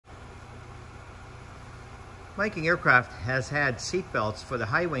Viking Aircraft has had seatbelts for the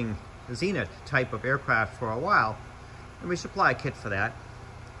high-wing Zenith type of aircraft for a while, and we supply a kit for that.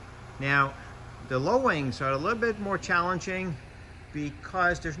 Now, the low wings are a little bit more challenging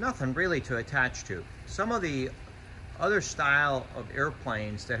because there's nothing really to attach to. Some of the other style of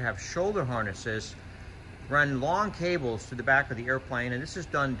airplanes that have shoulder harnesses run long cables to the back of the airplane, and this is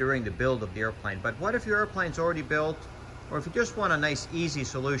done during the build of the airplane. But what if your airplane's already built, or if you just want a nice easy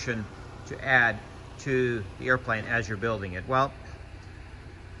solution to add to the airplane as you're building it? Well,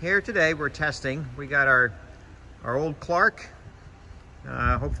 here today we're testing. We got our old Clark.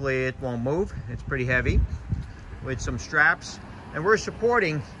 Hopefully it won't move. It's pretty heavy, with some straps, and we're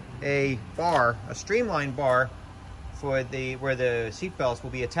supporting a bar, a streamlined bar, for where the seat belts will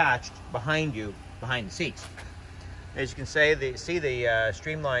be attached behind you, behind the seats. As you can see, the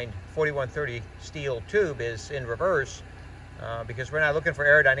streamlined 4130 steel tube is in reverse because we're not looking for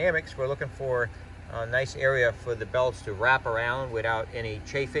aerodynamics. We're looking for a nice area for the belts to wrap around without any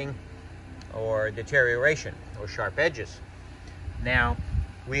chafing or deterioration or sharp edges. Now,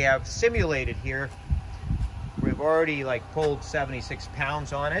 we have simulated here. We've already pulled 76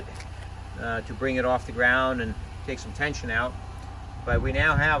 pounds on it to bring it off the ground and take some tension out. But we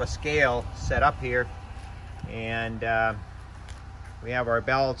now have a scale set up here, and we have our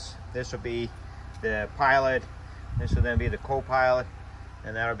belts. This will be the pilot, this will then be the co-pilot,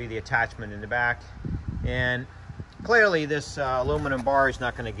 and that'll be the attachment in the back. And clearly this aluminum bar is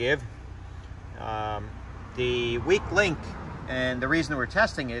not going to give. The weak link, and the reason we're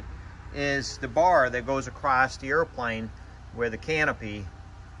testing it, is the bar that goes across the airplane where the canopy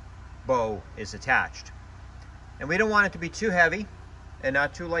bow is attached. And we don't want it to be too heavy and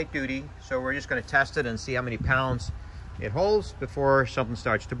not too light duty, so we're just going to test it and see how many pounds it holds before something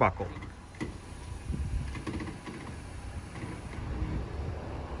starts to buckle.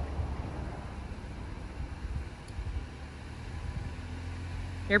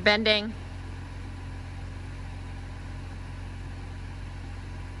 You're bending.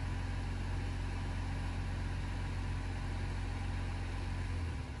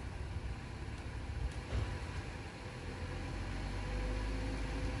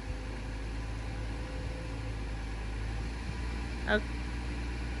 Oh.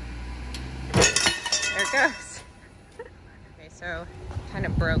 There it goes. Okay, so kind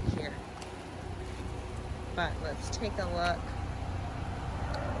of broke here. But let's take a look.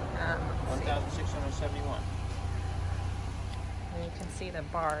 1,671. And you can see the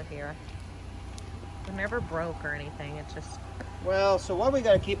bar here. It never broke or anything. It just... Well, so what we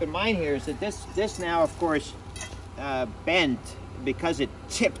got to keep in mind here is that this now, of course, bent because it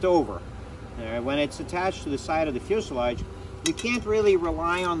tipped over. When it's attached to the side of the fuselage, you can't really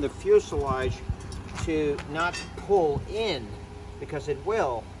rely on the fuselage to not pull in, because it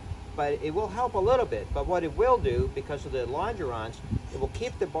will, but it will help a little bit. But what it will do, because of the longerons, it will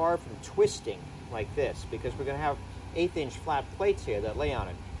keep the bar from twisting like this, because we're going to have 1/8-inch flat plates here that lay on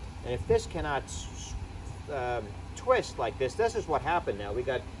it. And if this cannot twist like this is what happened now. We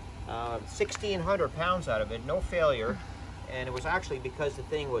got 1,600 pounds out of it, no failure, and it was actually because the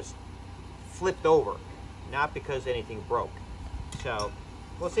thing was flipped over, not because anything broke. So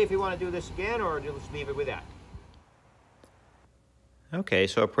we'll see if we want to do this again, or just leave it with that. Okay,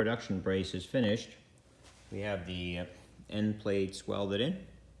 so our production brace is finished. We have the end plates welded in,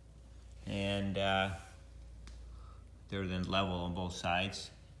 and they're then level on both sides.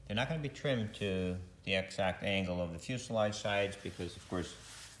 They're not going to be trimmed to the exact angle of the fuselage sides, because of course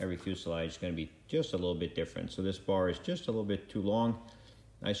every fuselage is going to be just a little bit different. So this bar is just a little bit too long.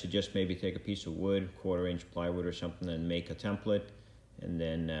 I suggest maybe take a piece of wood, 1/4-inch plywood or something, and make a template, and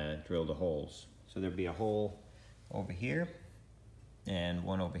then drill the holes. So there'll be a hole over here and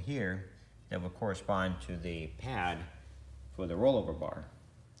one over here that will correspond to the pad for the rollover bar.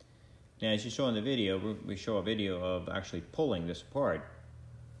 Now, as you saw in the video, we show a video of actually pulling this apart.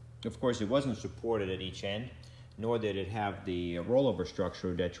 Of course, it wasn't supported at each end, nor did it have the rollover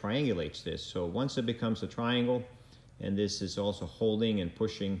structure that triangulates this. So once it becomes a triangle, and this is also holding and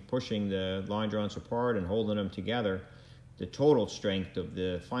pushing the longerons apart and holding them together, the total strength of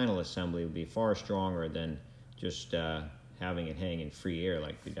the final assembly will be far stronger than just having it hang in free air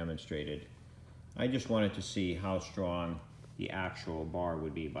like we demonstrated. I just wanted to see how strong the actual bar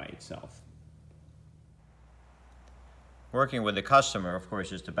would be by itself. Working with the customer, of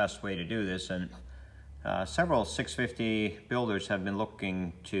course, is the best way to do this, and several 650 builders have been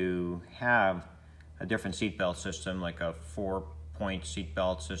looking to have a different seatbelt system, like a 4-point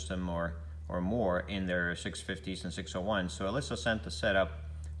seatbelt system or more in their 650s and 601s. So Alyssa sent the setup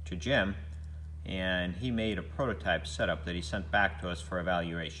to Jim, and he made a prototype setup that he sent back to us for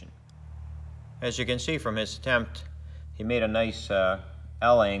evaluation. As you can see from his attempt, he made a nice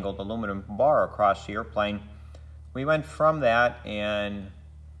L-angled aluminum bar across the airplane. We went from that and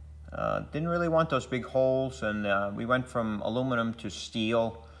didn't really want those big holes, and we went from aluminum to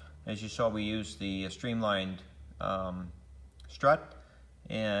steel. As you saw, we used the streamlined strut,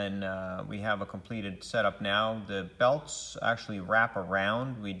 and we have a completed setup now. The belts actually wrap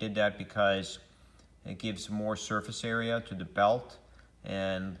around. We did that because it gives more surface area to the belt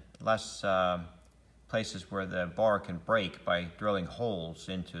and less places where the bar can break by drilling holes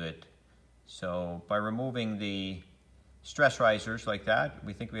into it. So by removing the stress risers like that,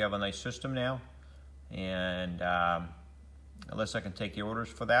 we think we have a nice system now. And unless I can take the orders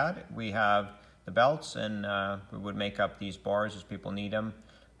for that, we have the belts, and we would make up these bars as people need them.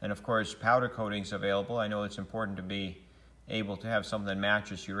 And of course, powder coating's available. I know it's important to be able to have something that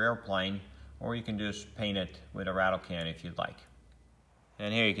matches your airplane, or you can just paint it with a rattle can if you'd like.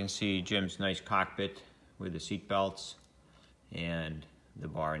 And here you can see Jim's nice cockpit with the seat belts and the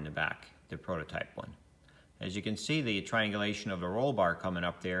bar in the back, the prototype one. As you can see, the triangulation of the roll bar coming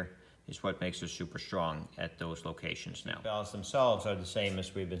up there is what makes us super strong at those locations now. The belts themselves are the same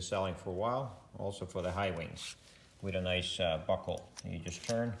as we've been selling for a while, also for the high wings, with a nice buckle. You just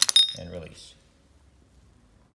turn and release.